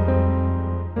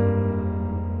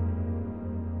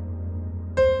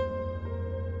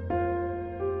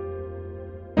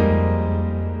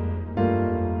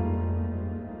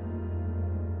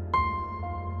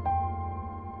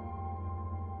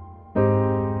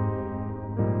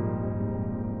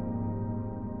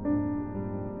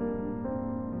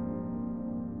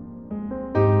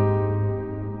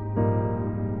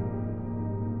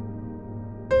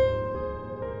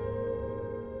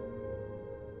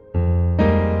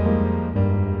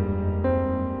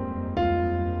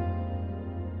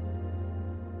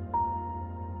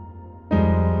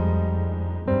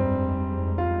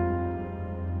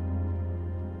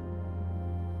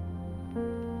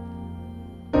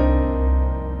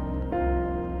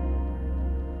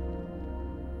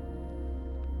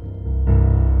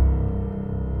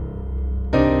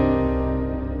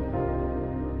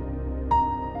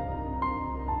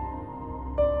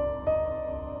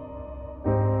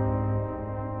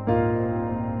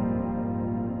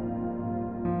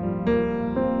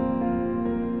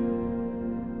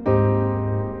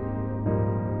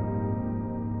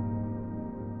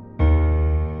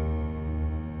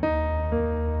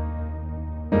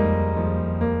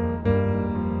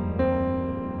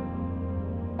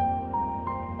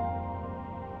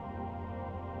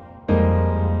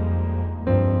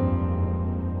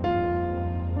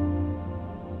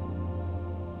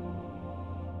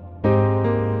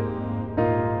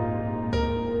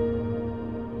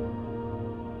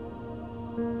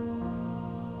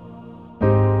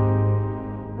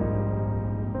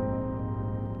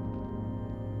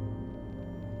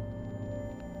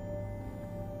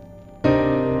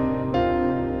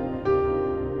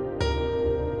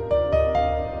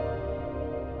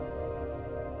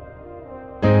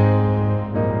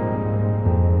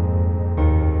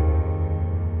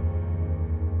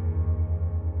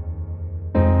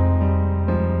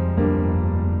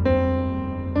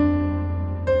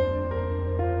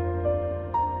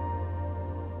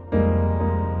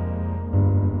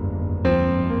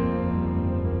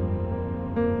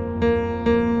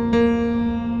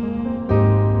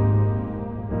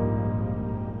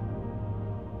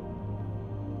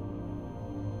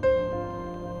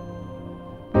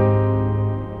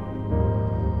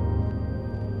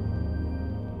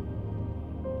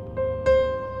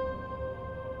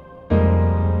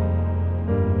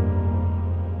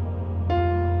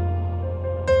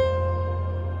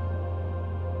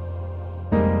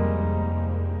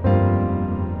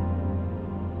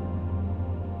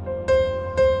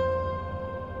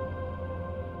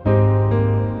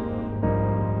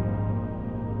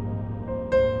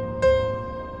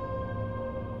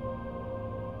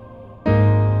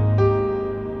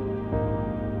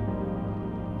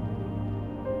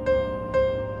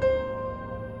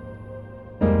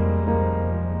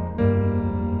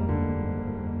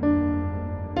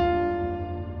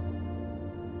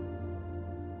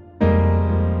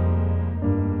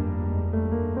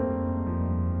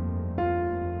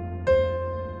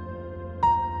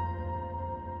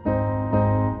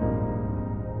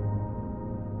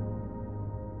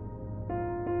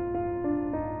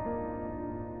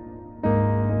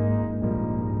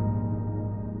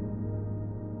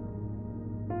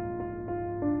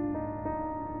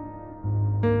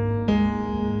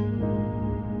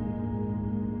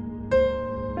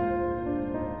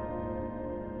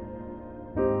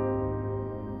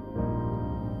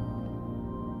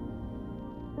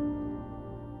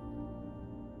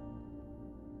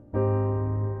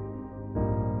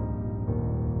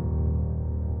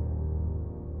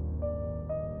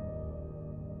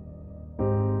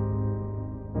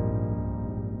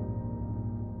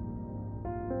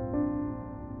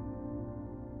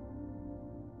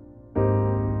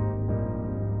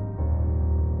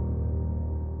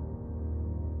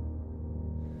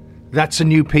 That's a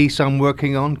new piece I'm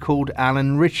working on called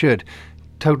Alan Richard.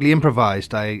 Totally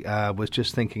improvised. I was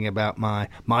just thinking about my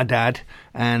dad,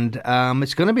 and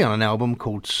it's going to be on an album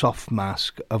called Soft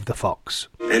Mask of the Fox.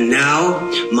 And now,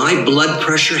 my blood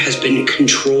pressure has been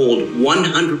controlled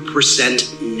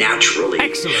 100% naturally.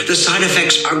 Excellent. The side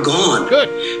effects are gone.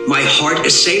 Good. My heart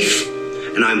is safe,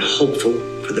 and I'm hopeful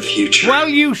for the future. Well,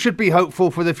 you should be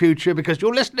hopeful for the future because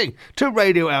you're listening to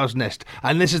Radio Owl's Nest,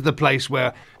 and this is the place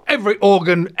where every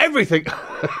organ, everything...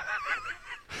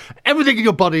 Everything in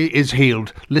your body is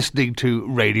healed listening to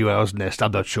Radio Owl's Nest.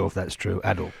 I'm not sure if that's true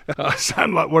at all. I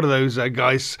sound like one of those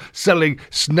guys selling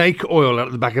snake oil out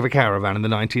of the back of a caravan in the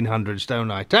 1900s, don't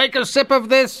I? Take a sip of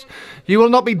this. You will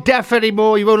not be deaf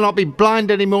anymore. You will not be blind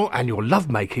anymore. And your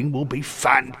lovemaking will be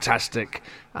fantastic.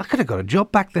 I could have got a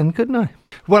job back then, couldn't I?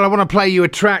 Well, I want to play you a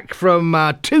track from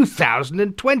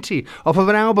 2020 off of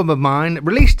an album of mine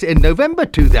released in November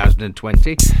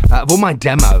 2020 of all my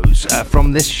demos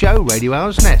from this show, Radio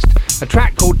Owl's Nest. A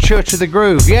track called Church of the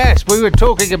Groove. Yes, we were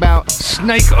talking about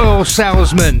snake oil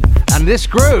salesmen, and this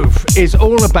groove is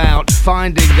all about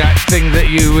finding that thing that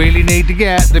you really need to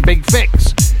get, the big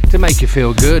fix, to make you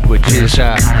feel good, which is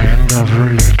a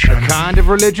kind of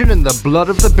religion in the blood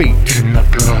of the beat. In the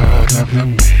blood of the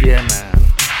beat. Yeah, man.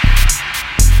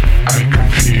 I can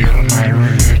feel my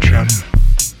religion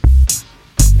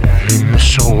in the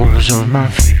soles of my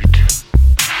feet.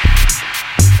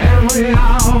 And we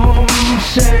all want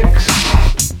sex,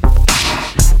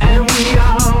 and we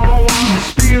all want the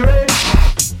spirit,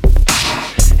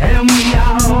 and we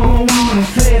all want to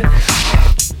fix.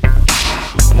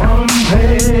 One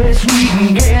place we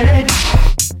can get it,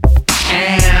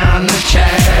 and the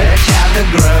church of the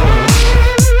grove,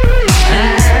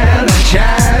 and the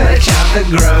church of the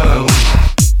grove,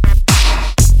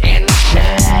 in the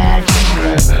church of the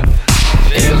grove.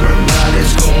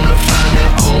 Everybody's gonna find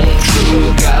their own true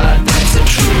God, that's the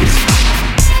truth.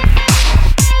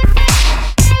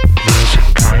 There's a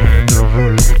kind of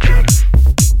religion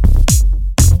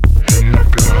in the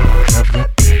blood of the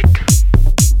beat.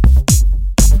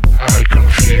 I can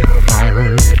feel my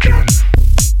religion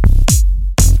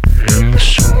in the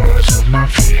soles of my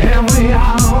feet. And we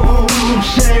all want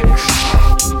sex,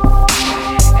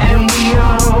 and we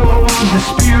all want the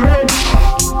spirit,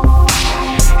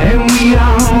 and we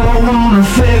all want to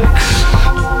fix.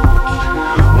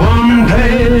 One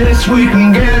place we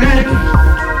can get it,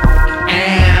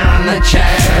 and the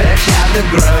church of the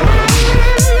grove,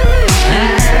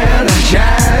 and the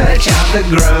church of the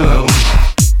grove,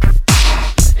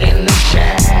 in the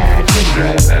church of the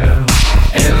grove.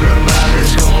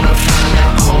 Everybody's gonna find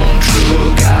their own true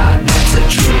God, that's the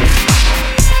truth.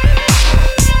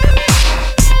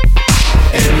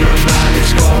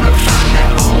 Everybody's gonna find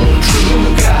their own true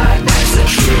God, that's the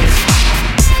truth.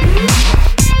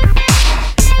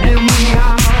 And we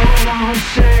all want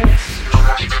sex,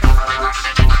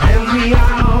 and we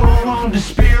all want the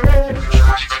spirit,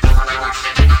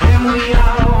 and we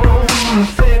all want to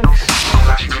fix.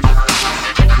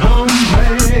 One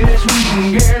place we can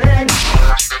get it,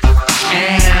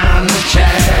 and the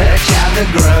church of the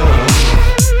grove,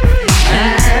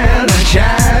 and the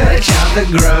church of the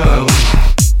grove,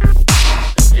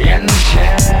 in the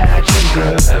church of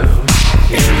grove.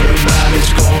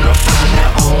 Everybody's gonna find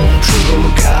their own true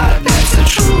God, that's the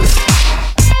truth.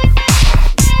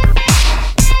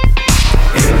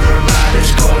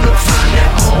 Everybody's gonna find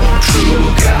their own true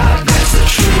God, that's the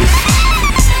truth.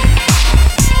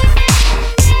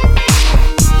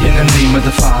 In the name of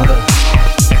the Father,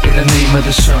 in the name of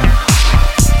the Son,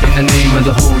 in the name of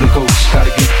the Holy Ghost,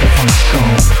 gotta get the funk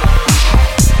going.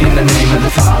 In the name of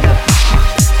the Father,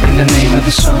 in the name of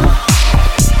the Son,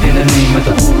 in the name of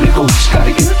the Holy Ghost,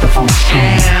 gotta get the funk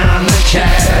going. And the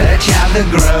church of the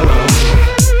grove,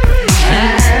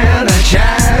 and the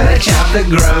church of the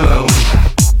grove,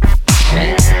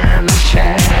 and the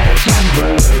church of the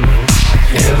grove.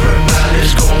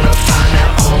 Everybody's gonna find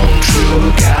their own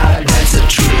true God, that's the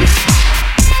truth.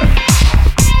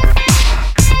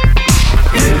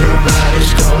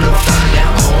 Everybody's gonna find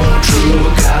their own true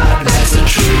God, that's the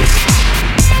truth.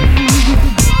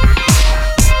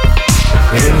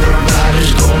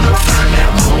 Everybody's gonna find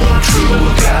their own true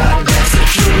God, that's the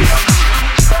truth.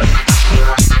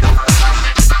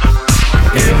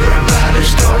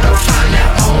 Everybody's gonna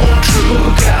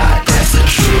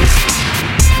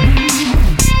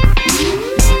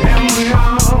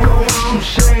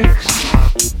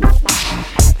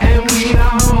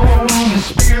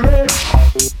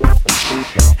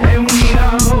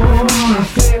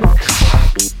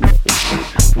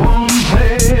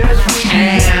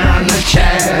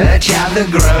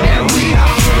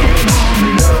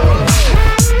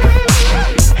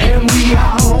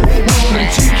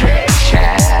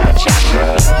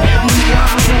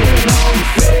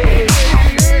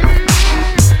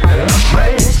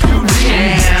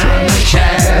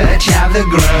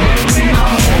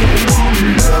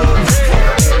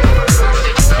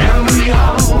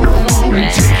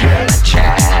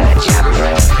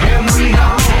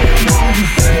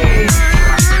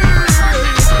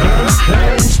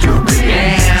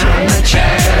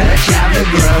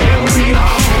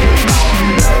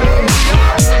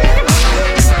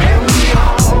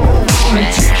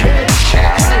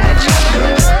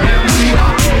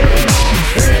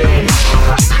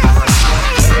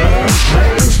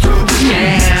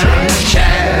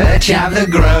Church of the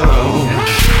Grove.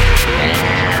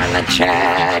 The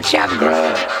Church of the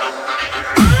Grove.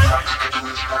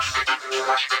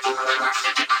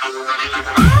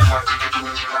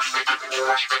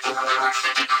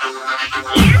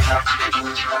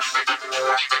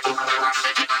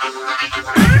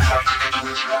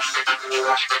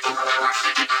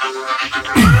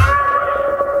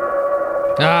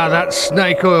 That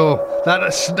snake oil.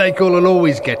 That snake oil will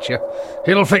always get you.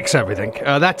 It'll fix everything.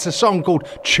 That's a song called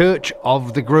Church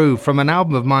of the Groove from an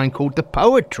album of mine called The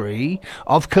Poetry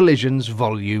of Collisions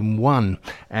Volume 1.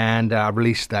 And I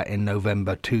released that in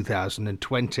November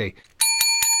 2020.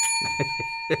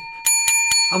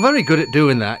 I'm very good at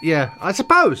doing that, yeah. I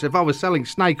suppose if I was selling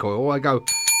snake oil, I go,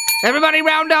 everybody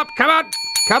round up, come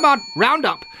on, round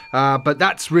up. But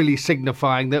that's really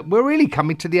signifying that we're really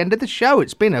coming to the end of the show.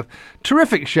 It's been a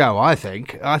terrific show, I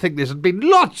think. I think there's been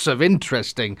lots of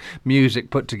interesting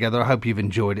music put together. I hope you've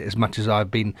enjoyed it as much as I've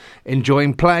been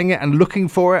enjoying playing it and looking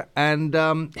for it and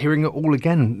hearing it all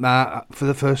again for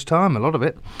the first time, a lot of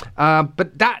it.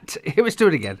 But that, let's do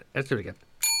it again.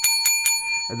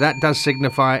 That does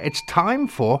signify it's time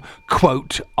for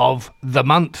Quote of the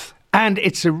Month. And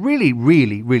it's a really,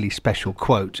 really, really special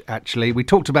quote, actually. We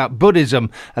talked about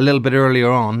Buddhism a little bit earlier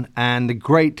on, and the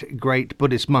great, great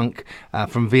Buddhist monk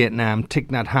from Vietnam, Thich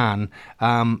Nhat Hanh,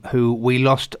 who we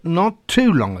lost not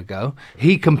too long ago.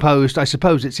 He composed, I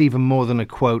suppose it's even more than a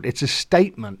quote, it's a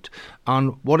statement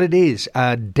on what it is,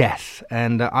 death.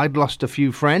 And I'd lost a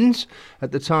few friends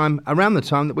at the time, around the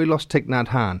time that we lost Thich Nhat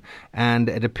Hanh, and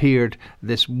it appeared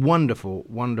this wonderful,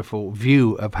 wonderful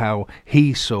view of how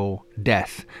he saw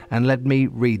death. And let me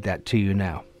read that to you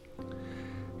now.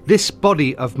 This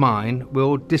body of mine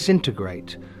will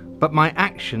disintegrate, but my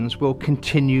actions will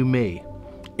continue me.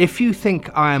 If you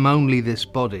think I am only this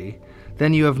body,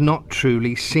 then you have not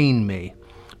truly seen me.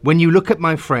 When you look at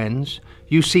my friends,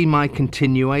 you see my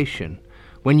continuation.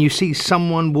 When you see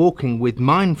someone walking with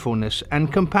mindfulness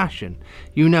and compassion,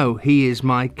 you know he is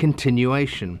my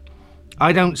continuation.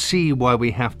 I don't see why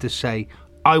we have to say,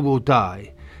 I will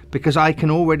die, because I can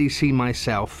already see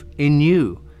myself in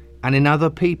you and in other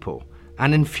people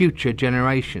and in future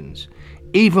generations.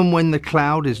 Even when the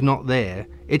cloud is not there,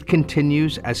 it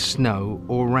continues as snow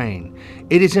or rain.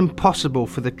 It is impossible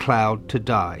for the cloud to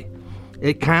die.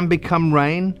 It can become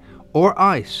rain or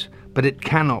ice, but it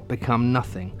cannot become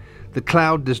nothing. The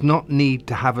cloud does not need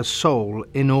to have a soul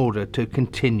in order to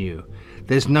continue.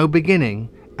 There's no beginning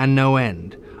and no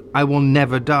end. I will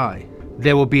never die.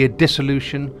 There will be a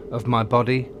dissolution of my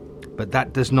body, but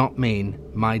that does not mean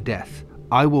my death.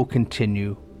 I will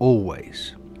continue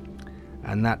always.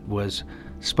 And that was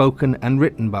spoken and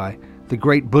written by the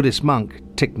great Buddhist monk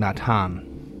Thich Nhat Hanh.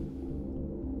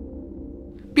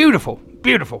 Beautiful,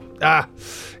 beautiful.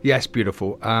 Yes,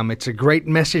 beautiful. It's a great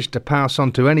message to pass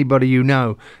on to anybody you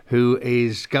know who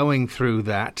is going through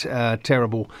that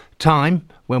terrible time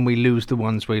when we lose the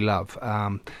ones we love.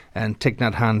 And Thich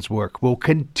Nhat Hanh's work will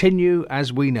continue,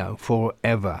 as we know,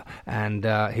 forever. And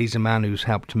he's a man who's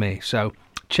helped me. So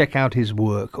check out his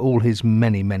work, all his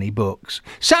many, many books.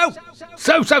 So,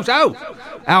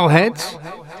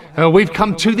 Owlheads, we've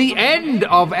come to the end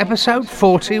of episode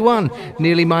 41.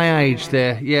 Nearly my age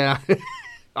there, yeah.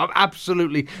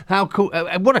 Absolutely. How cool.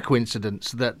 What a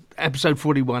coincidence that episode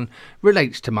 41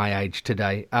 relates to my age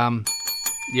today.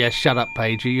 Yeah, shut up,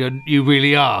 Pagey. You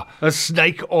really are a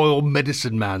snake oil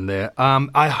medicine man there.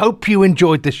 I hope you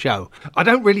enjoyed the show. I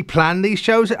don't really plan these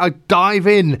shows. I dive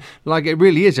in like it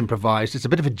really is improvised. It's a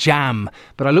bit of a jam.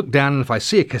 But I look down and if I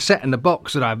see a cassette in the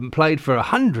box that I haven't played for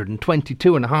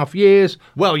 122 and a half years,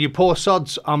 well, you poor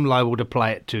sods, I'm liable to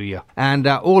play it to you. And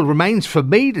all remains for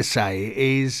me to say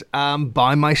is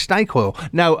buy my snake oil.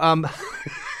 No,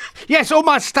 yes, all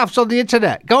my stuff's on the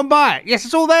internet. Go and buy it. Yes,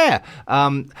 it's all there.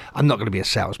 I'm not going to be a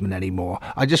salesman anymore.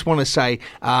 I just want to say,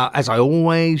 as I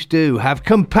always do, have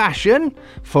compassion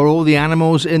for all the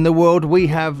animals in the world. We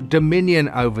have dominion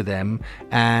over them.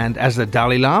 And as the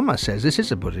Dalai Lama says, this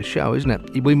is a Buddhist show, isn't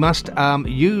it? We must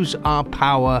use our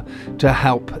power to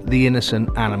help the innocent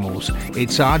animals.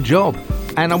 It's our job.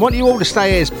 And I want you all to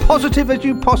stay as positive as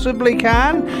you possibly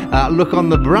can. Look on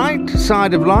the bright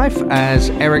side of life, as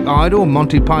Eric Idle,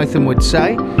 Monty Python would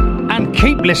say. And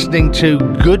keep listening to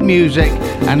good music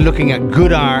and looking at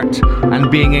good art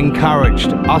and being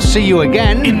encouraged. I'll see you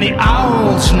again in the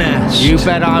Owl's Nest. You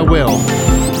bet I will.